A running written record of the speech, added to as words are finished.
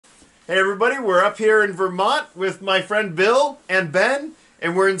Hey everybody, we're up here in Vermont with my friend Bill and Ben,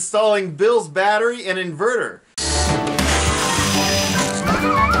 and we're installing Bill's battery and inverter.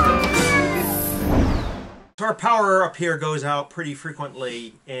 So our power up here goes out pretty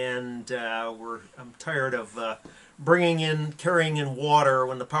frequently, and I'm tired of carrying in water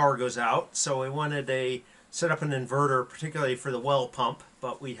when the power goes out. So we wanted to set up an inverter, particularly for the well pump,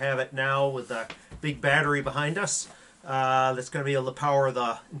 but we have it now with a big battery behind us. That's going to be able to power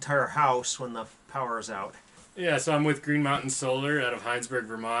the entire house when the power is out. Yeah, so I'm with Green Mountain Solar out of Heinsberg,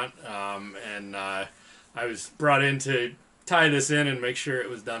 Vermont, and I was brought in to tie this in and make sure it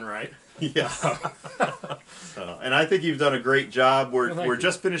was done right. Yeah. And I think you've done a great job. We're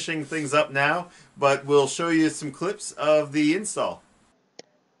just finishing things up now, but we'll show you some clips of the install.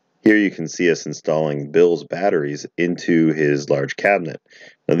 Here you can see us installing Bill's batteries into his large cabinet.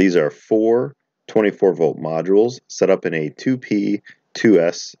 Now these are 4 24-volt modules set up in a 2P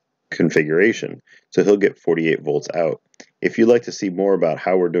 2S configuration, so he'll get 48 volts out. If you'd like to see more about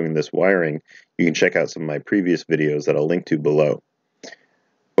how we're doing this wiring, you can check out some of my previous videos that I'll link to below.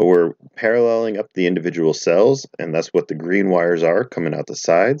 But we're paralleling up the individual cells, and that's what the green wires are coming out the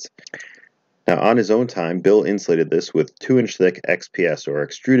sides. Now on his own time, Bill insulated this with 2-inch thick XPS, or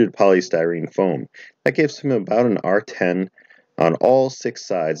extruded polystyrene foam. That gives him about an R10 on all 6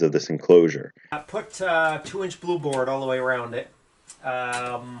 sides of this enclosure. I put 2-inch blue board all the way around it,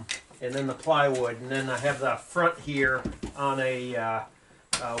 and then the plywood, and then I have the front here on a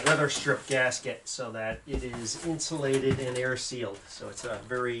weather strip gasket so that it is insulated and air sealed. So it's a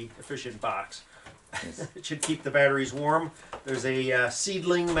very efficient box. It should keep the batteries warm. There's a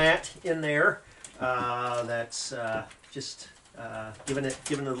seedling mat in there that's just giving it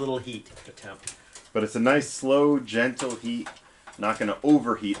a little heat attempt. But it's a nice, slow, gentle heat. Not going to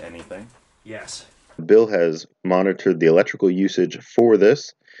overheat anything. Yes. Bill has monitored the electrical usage for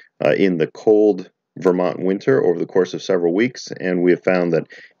this in the cold Vermont winter over the course of several weeks, and we have found that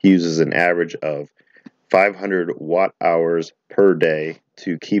he uses an average of 500 watt hours per day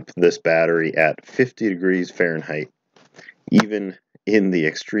to keep this battery at 50 degrees Fahrenheit, even in the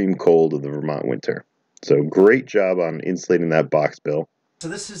extreme cold of the Vermont winter. So great job on insulating that box, Bill. So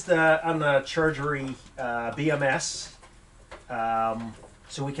this is on the Chargery BMS.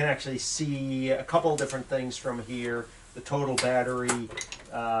 So we can actually see a couple different things from here: the total battery,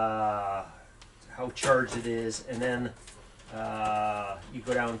 how charged it is, and then you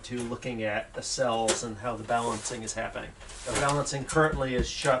go down to looking at the cells and how the balancing is happening. The balancing currently is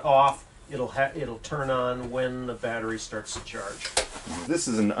shut off. It'll turn on when the battery starts to charge. This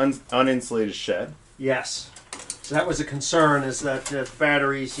is an uninsulated shed. Yes. So that was a concern, is that the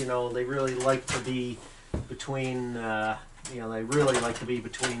batteries, they really like to be between, they really like to be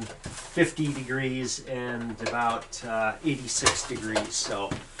between 50 degrees and about 86 degrees. So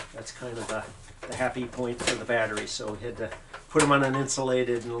that's kind of the happy point for the battery. So we had to put them on an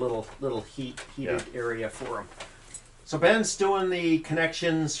insulated and a little heated area for them. So Ben's doing the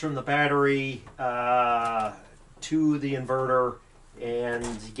connections from the battery to the inverter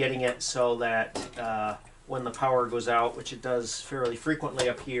and getting it so that when the power goes out, which it does fairly frequently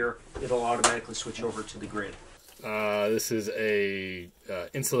up here, it'll automatically switch over to the grid. This is a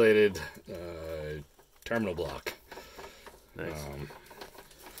insulated terminal block. Nice.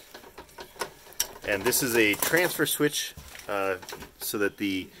 And this is a transfer switch so that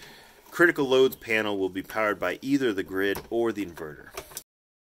the critical loads panel will be powered by either the grid or the inverter.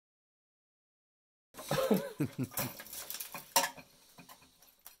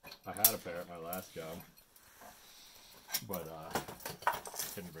 I had a pair at my last job, but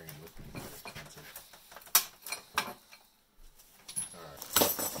couldn't bring them with me. They're expensive.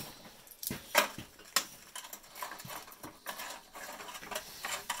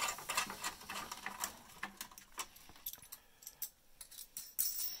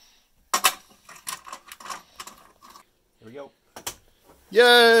 Here we go.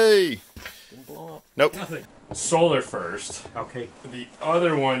 Yay! Didn't blow up. Nope. Nothing. Solar first. Okay. The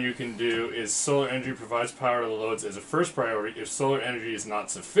other one you can do is solar energy provides power to the loads as a first priority. If solar energy is not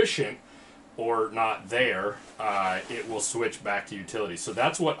sufficient or not there, it will switch back to utilities. So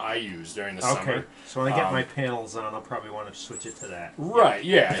that's what I use during the summer. Okay. So when I get my panels on, I'll probably want to switch it to that. Right.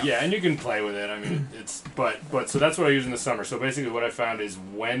 Yeah. And you can play with it. I mean, but so that's what I use in the summer. So basically, what I found is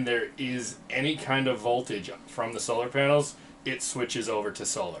when there is any kind of voltage from the solar panels, it switches over to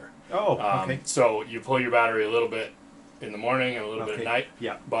solar. Oh, okay. So you pull your battery a little bit in the morning and a little bit at night.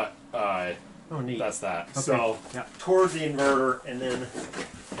 Yeah. But oh, neat. that's that. Okay. So yeah, towards the inverter, and then.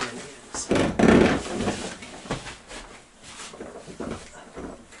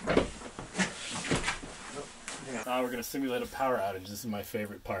 now we're going to simulate a power outage. This is my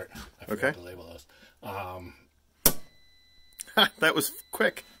favorite part. I forgot to label those. That was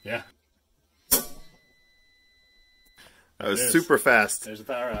quick. Yeah. That was super fast. There's a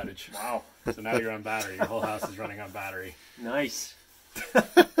power outage. Wow. So now you're on battery. Your whole house is running on battery. Nice.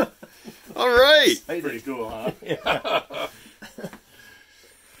 All right. Pretty cool, huh? Yeah.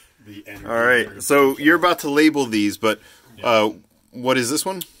 All right. So you're about to label these, but what is this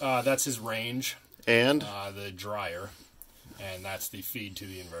one? That's his range. And? The dryer. And that's the feed to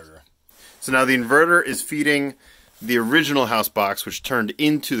the inverter. So now the inverter is feeding the original house box, which turned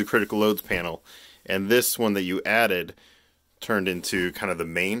into the critical loads panel. And this one that you added turned into kind of the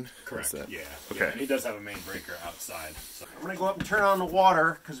main? Correct. Yeah. Okay. Yeah, he does have a main breaker outside. So. I'm going to go up and turn on the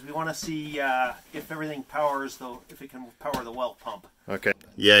water because we want to see if everything powers, if it can power the well pump. Okay.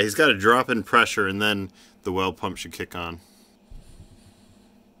 Yeah, he's got a drop in pressure and then the well pump should kick on.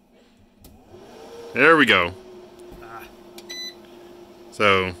 There we go.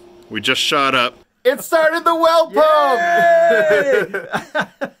 So we just shot up. It started the well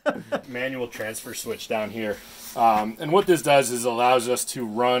pump! Manual transfer switch down here. And what this does is allows us to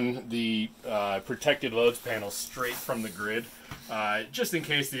run the protected loads panel straight from the grid, just in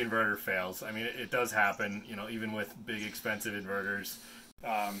case the inverter fails. I mean, it does happen, you know, even with big expensive inverters.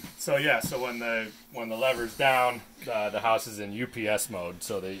 So yeah, so when the lever's down, the house is in UPS mode,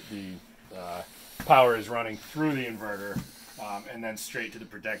 so the power is running through the inverter and then straight to the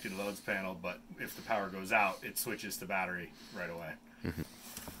protected loads panel. But if the power goes out, it switches to battery right away. Mm-hmm.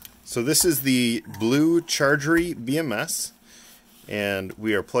 So this is the blue Chargery BMS, and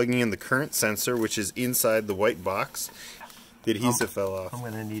we are plugging in the current sensor, which is inside the white box. The adhesive fell off. I'm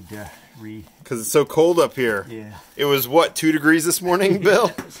going to need to because it's so cold up here. Yeah. It was, what, 2 degrees this morning,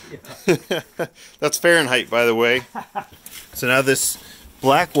 Bill? Yeah. That's Fahrenheit, by the way. So now this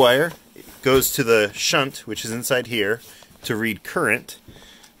black wire goes to the shunt, which is inside here, to read current.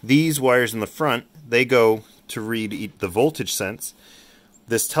 These wires in the front, they go to read the voltage sense.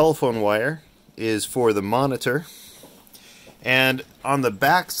 This telephone wire is for the monitor. And on the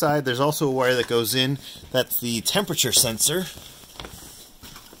back side, there's also a wire that goes in. That's the temperature sensor.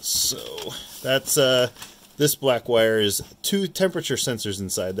 So that's this black wire is 2 temperature sensors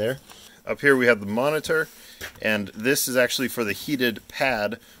inside there. Up here we have the monitor, and this is actually for the heated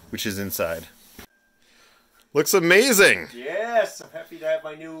pad, which is inside. Looks amazing! Yes, I'm happy to have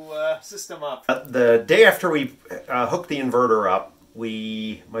my new system up. The day after we hooked the inverter up,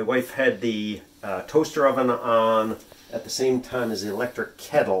 my wife had the toaster oven on at the same time as the electric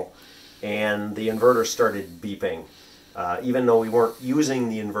kettle, and the inverter started beeping. Even though we weren't using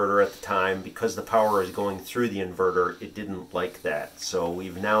the inverter at the time, because the power is going through the inverter, it didn't like that. So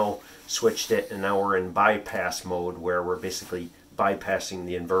we've now switched it, and now we're in bypass mode, where we're basically bypassing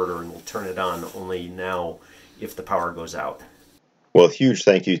the inverter, and we'll turn it on only now if the power goes out. Well, a huge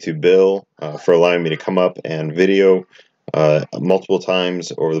thank you to Bill for allowing me to come up and video multiple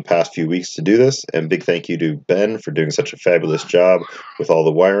times over the past few weeks to do this, and big thank you to Ben for doing such a fabulous job with all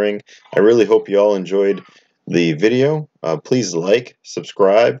the wiring. I really hope you all enjoyed the video. Please like,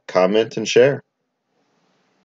 subscribe, comment, and share.